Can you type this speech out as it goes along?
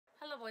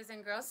Hello boys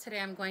and girls, today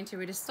I'm going to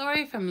read a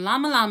story from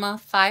Llama Llama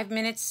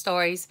 5-Minute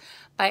Stories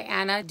by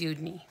Anna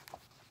Dewdney.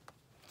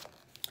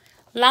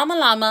 Llama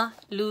Llama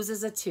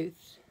loses a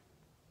tooth.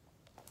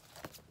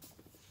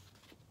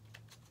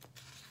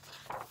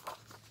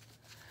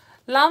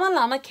 Llama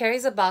Llama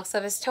carries a box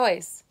of his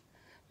toys.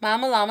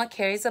 Mama Llama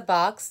carries a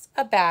box,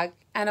 a bag,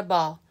 and a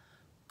ball.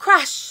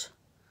 Crash!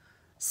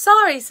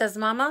 Sorry, says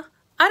Mama.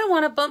 I don't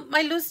want to bump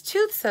my loose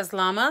tooth, says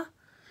Llama.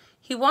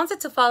 He wants it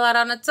to fall out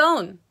on its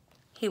own.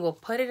 He will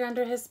put it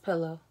under his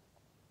pillow.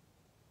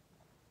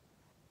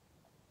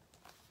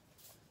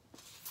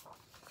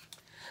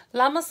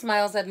 Llama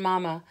smiles at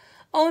Mama.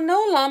 Oh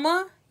no,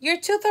 Llama, your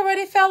tooth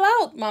already fell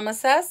out, Mama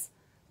says.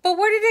 But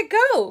where did it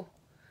go?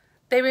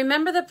 They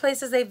remember the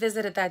places they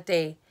visited that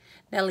day.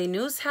 Nellie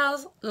New's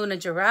house, Luna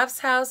Giraffe's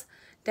house,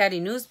 Daddy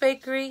New's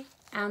bakery,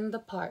 and the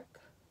park.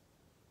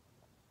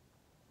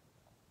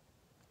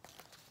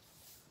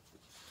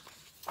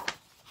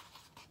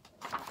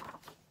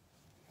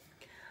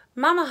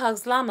 Mama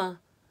hugs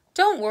Llama.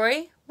 Don't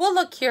worry, we'll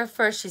look here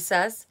first, she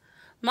says.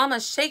 Mama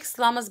shakes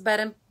Llama's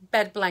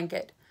bed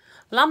blanket.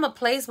 Llama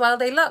plays while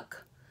they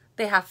look.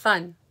 They have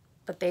fun,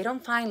 but they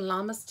don't find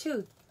Llama's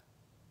tooth.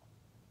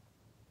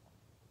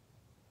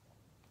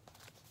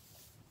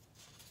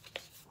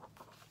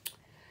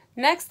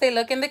 Next, they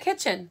look in the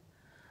kitchen.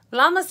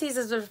 Llama sees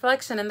his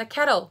reflection in the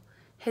kettle.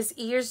 His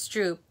ears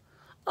droop.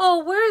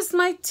 Oh, where's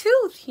my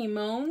tooth? He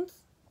moans.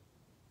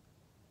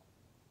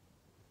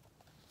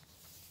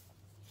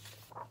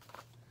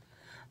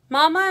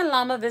 Mama and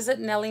Llama visit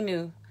Nellie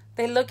New.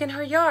 They look in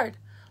her yard.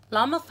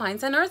 Llama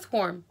finds an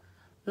earthworm.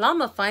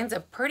 Llama finds a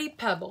pretty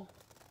pebble.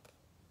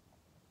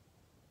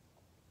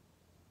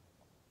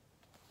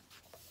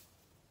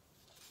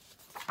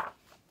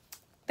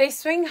 They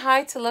swing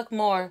high to look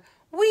more.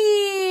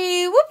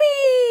 Whee!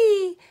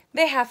 Whoopee!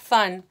 They have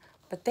fun,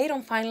 but they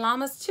don't find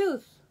Llama's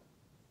tooth.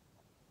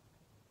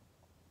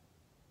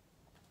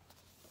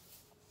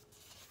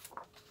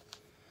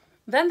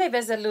 Then they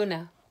visit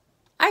Luna.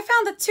 I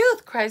found a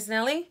tooth, cries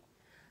Nellie.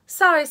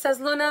 Sorry, says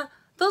Luna.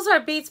 Those are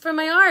beads for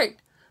my art.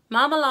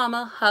 Mama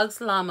Llama hugs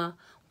Llama.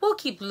 We'll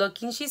keep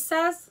looking, she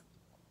says.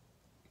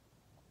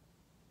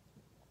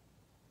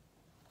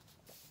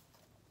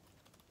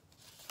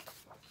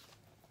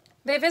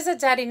 They visit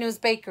Daddy New's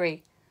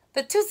bakery.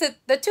 The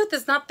tooth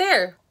is not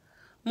there.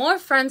 More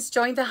friends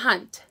join the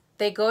hunt.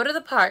 They go to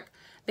the park.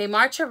 They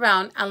march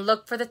around and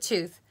look for the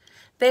tooth.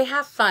 They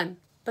have fun,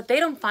 but they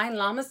don't find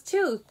Llama's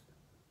tooth.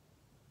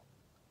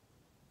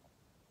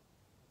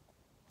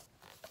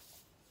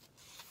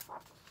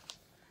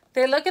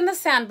 They look in the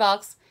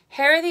sandbox.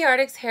 Harry the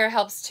Arctic's hair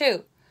helps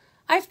too.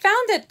 I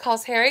found it,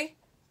 calls Harry,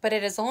 but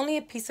it is only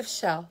a piece of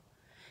shell.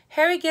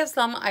 Harry gives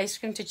Llama ice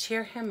cream to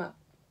cheer him up.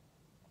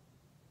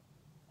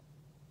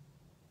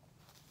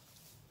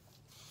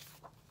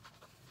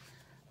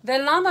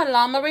 Then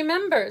Llama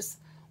remembers.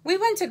 We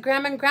went to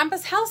Grandma and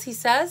Grandpa's house, he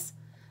says.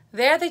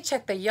 There they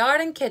check the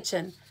yard and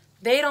kitchen.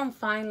 They don't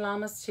find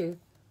Llama's tooth.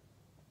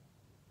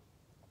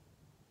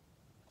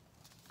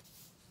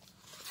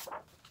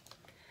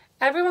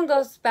 Everyone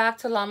goes back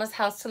to Llama's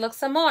house to look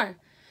some more.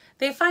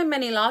 They find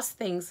many lost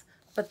things,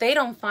 but they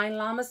don't find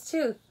Llama's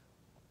tooth.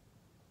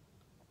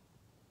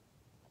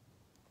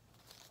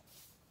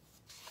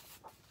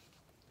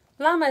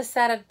 Llama is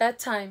sad at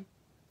bedtime.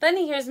 Then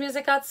he hears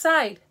music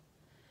outside.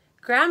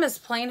 Grandma's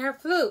playing her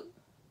flute.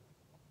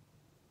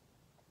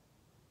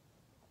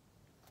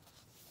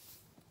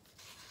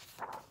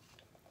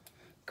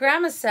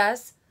 Grandma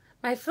says,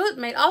 my flute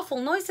made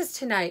awful noises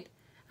tonight,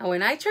 and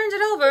when I turned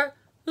it over,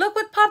 look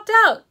what popped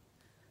out.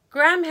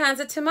 Graham hands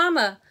it to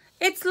Mama.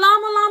 It's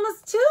Llama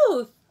Llama's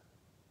tooth.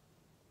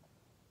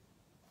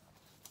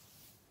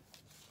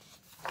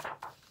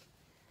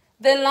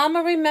 Then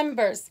Llama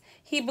remembers.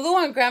 He blew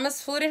on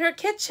Grandma's flute in her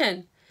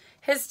kitchen.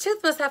 His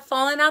tooth must have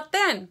fallen out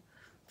then.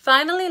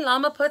 Finally,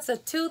 Llama puts a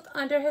tooth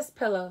under his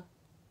pillow.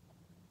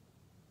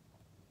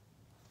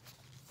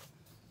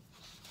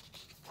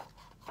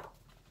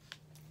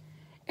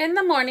 In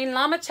the morning,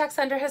 Llama checks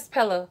under his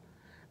pillow.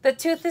 The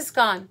tooth is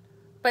gone,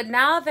 but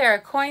now there are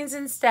coins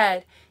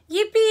instead.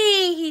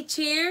 Yippee! He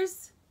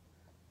cheers.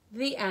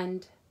 The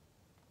end.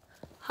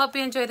 Hope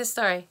you enjoyed the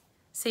story.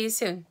 See you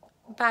soon.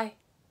 Bye.